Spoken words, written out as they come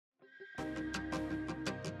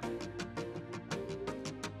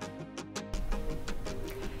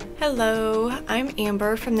Hello, I'm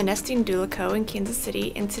Amber from the Nesting Doula Co. in Kansas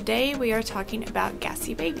City, and today we are talking about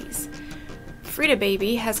gassy babies.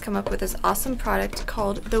 Fridababy has come up with this awesome product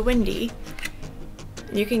called the Windi.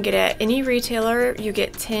 You can get it at any retailer. You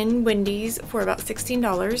get 10 Windis for about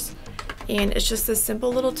 $16, and it's just this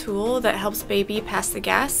simple little tool that helps baby pass the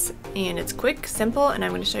gas, and it's quick, simple, and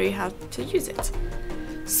I'm going to show you how to use it.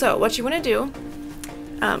 So what you want to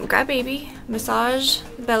do, grab baby, massage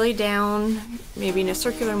the belly down, maybe in a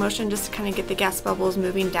circular motion just to kind of get the gas bubbles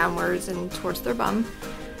moving downwards and towards their bum.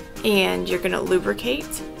 And you're going to lubricate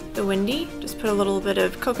the Windi. Just put a little bit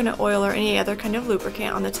of coconut oil or any other kind of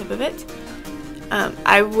lubricant on the tip of it.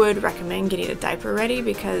 I would recommend getting a diaper ready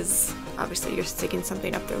because obviously you're sticking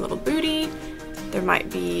something up their little booty. There might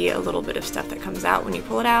be a little bit of stuff that comes out when you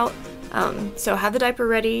pull it out. So have the diaper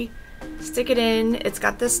ready. Stick it in. It's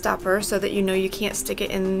got this stopper so that you know you can't stick it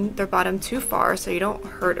in their bottom too far so you don't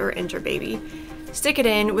hurt or injure baby. Stick it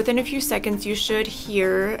in. Within a few seconds you should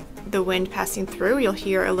hear the wind passing through. You'll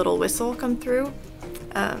hear a little whistle come through.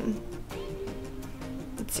 Let's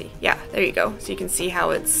see. Yeah, there you go. So you can see how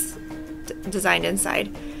it's designed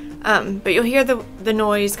inside. But you'll hear the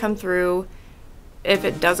noise come through. If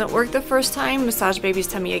it doesn't work the first time, massage baby's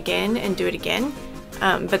tummy again and do it again.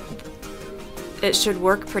 But it should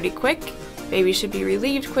work pretty quick. Baby should be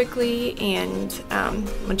relieved quickly, and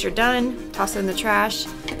once you're done, toss it in the trash.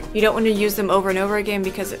 You don't want to use them over and over again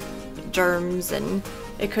because germs, and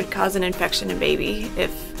it could cause an infection in baby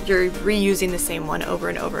if you're reusing the same one over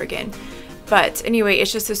and over again. But anyway,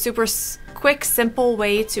 it's just a super quick, simple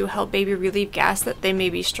way to help baby relieve gas that they may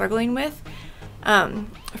be struggling with.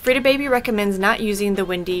 Fridababy recommends not using the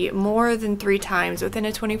Windi more than 3 times within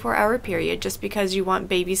a 24-hour period, just because you want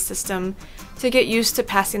baby's system to get used to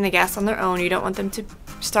passing the gas on their own. You don't want them to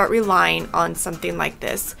start relying on something like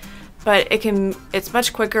this. But it's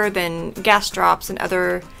much quicker than gas drops and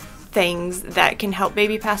other things that can help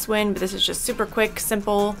baby pass wind, but this is just super quick,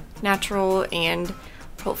 simple, natural, and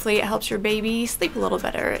hopefully it helps your baby sleep a little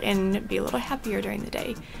better and be a little happier during the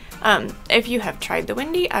day. If you have tried the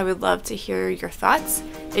Windi, I would love to hear your thoughts.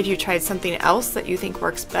 If you tried something else that you think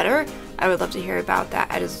works better, I would love to hear about that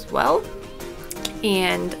as well.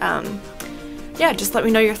 And yeah, just let me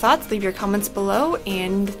know your thoughts, leave your comments below,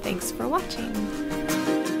 and thanks for watching.